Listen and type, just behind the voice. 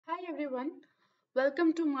everyone,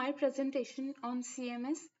 welcome to my presentation on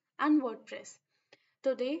CMS and WordPress.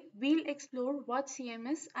 Today we'll explore what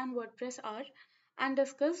CMS and WordPress are and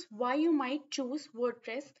discuss why you might choose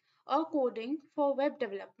WordPress or coding for web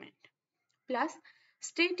development. Plus,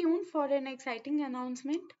 stay tuned for an exciting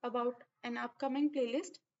announcement about an upcoming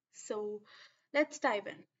playlist. So, let's dive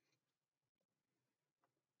in.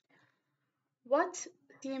 What's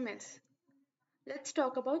CMS? Let's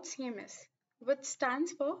talk about CMS, which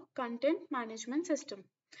stands for Content Management System.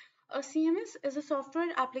 A CMS is a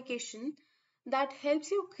software application that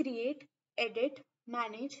helps you create, edit,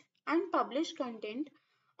 manage, and publish content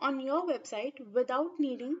on your website without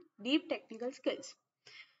needing deep technical skills.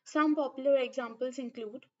 Some popular examples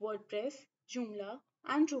include WordPress, Joomla,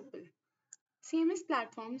 and Drupal. CMS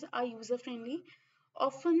platforms are user friendly,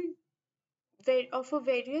 often offer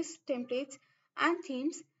various templates and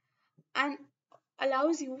themes, and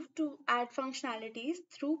allows you to add functionalities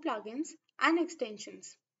through plugins and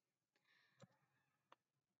extensions.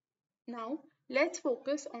 Now, let's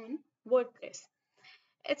focus on WordPress.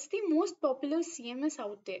 It's the most popular CMS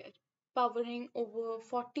out there, powering over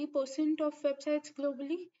 40% of websites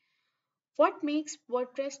globally. What makes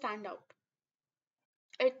WordPress stand out?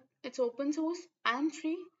 It's open source and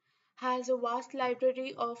free, has a vast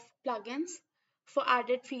library of plugins for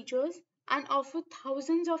added features, and offers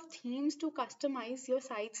thousands of themes to customize your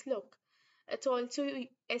site's look. It's also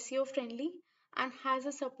SEO friendly and has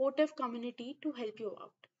a supportive community to help you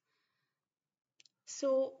out.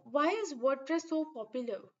 So, why is WordPress so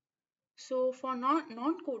popular? So, for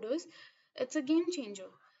non-coders, it's a game changer.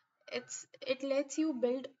 It lets you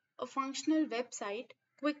build a functional website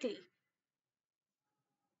quickly.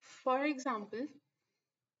 For example,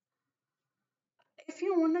 if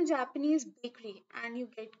you own a Japanese bakery and you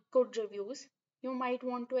get good reviews, you might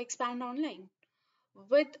want to expand online.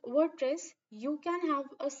 With WordPress, you can have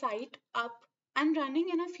a site up and running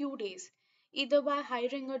in a few days, either by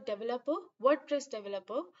hiring a developer, WordPress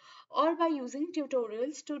developer, or by using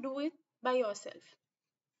tutorials to do it by yourself.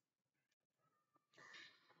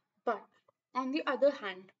 But on the other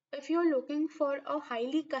hand, if you're looking for a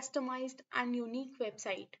highly customized and unique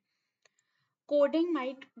website, coding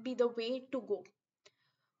might be the way to go.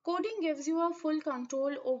 Coding gives you a full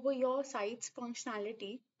control over your site's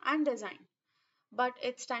functionality and design, but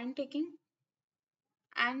it's time taking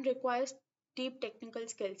and requires deep technical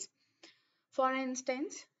skills. For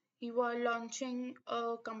instance, you are launching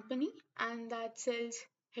a company and that sells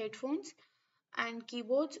headphones and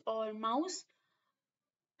keyboards or mouse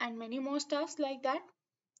and many more stuffs like that,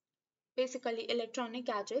 basically electronic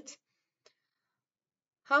gadgets.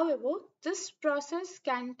 However, this process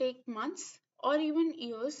can take months or even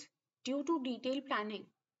years due to detailed planning,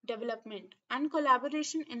 development, and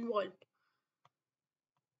collaboration involved.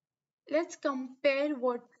 Let's compare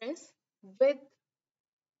WordPress with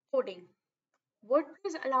coding.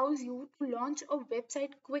 WordPress allows you to launch a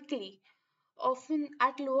website quickly, often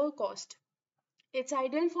at lower cost. It's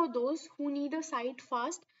ideal for those who need a site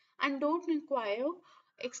fast and don't require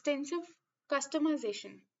extensive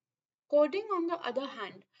customization. Coding, on the other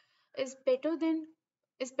hand, is better than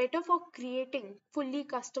is better for creating fully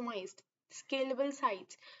customized, scalable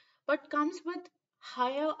sites, but comes with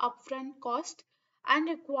higher upfront cost and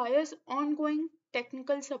requires ongoing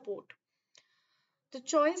technical support. The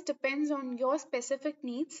choice depends on your specific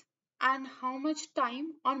needs and how much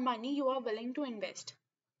time or money you are willing to invest.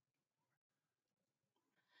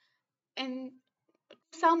 And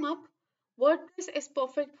to sum up, WordPress is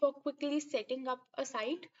perfect for quickly setting up a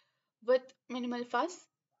site with minimal fuss,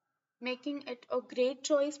 making it a great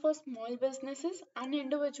choice for small businesses and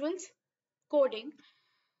individuals. Coding,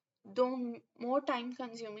 though more time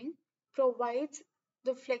consuming, provides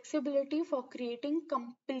the flexibility for creating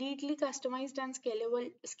completely customized and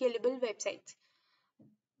scalable websites.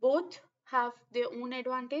 Both have their own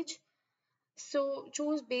advantage, so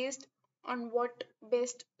choose based on what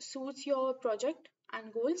best suits your project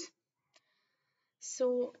and goals.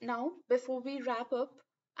 So now, before we wrap up,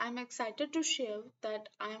 I'm excited to share that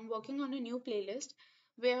I am working on a new playlist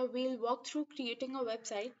where we'll walk through creating a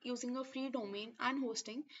website using a free domain and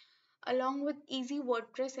hosting, along with easy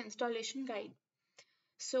WordPress installation guide.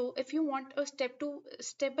 So if you want a step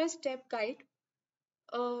by step guide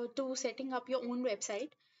to setting up your own website,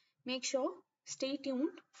 make sure stay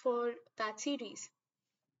tuned for that series.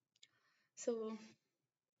 So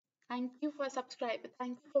thank you for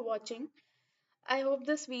watching. I hope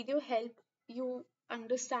this video helped you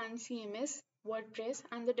understand CMS, WordPress,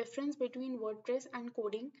 and the difference between WordPress and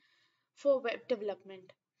coding for web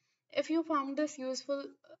development. If you found this useful,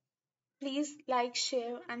 please like,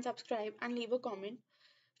 share, and subscribe and leave a comment.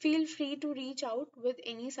 Feel free to reach out with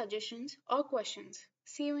any suggestions or questions.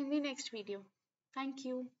 See you in the next video. Thank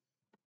you.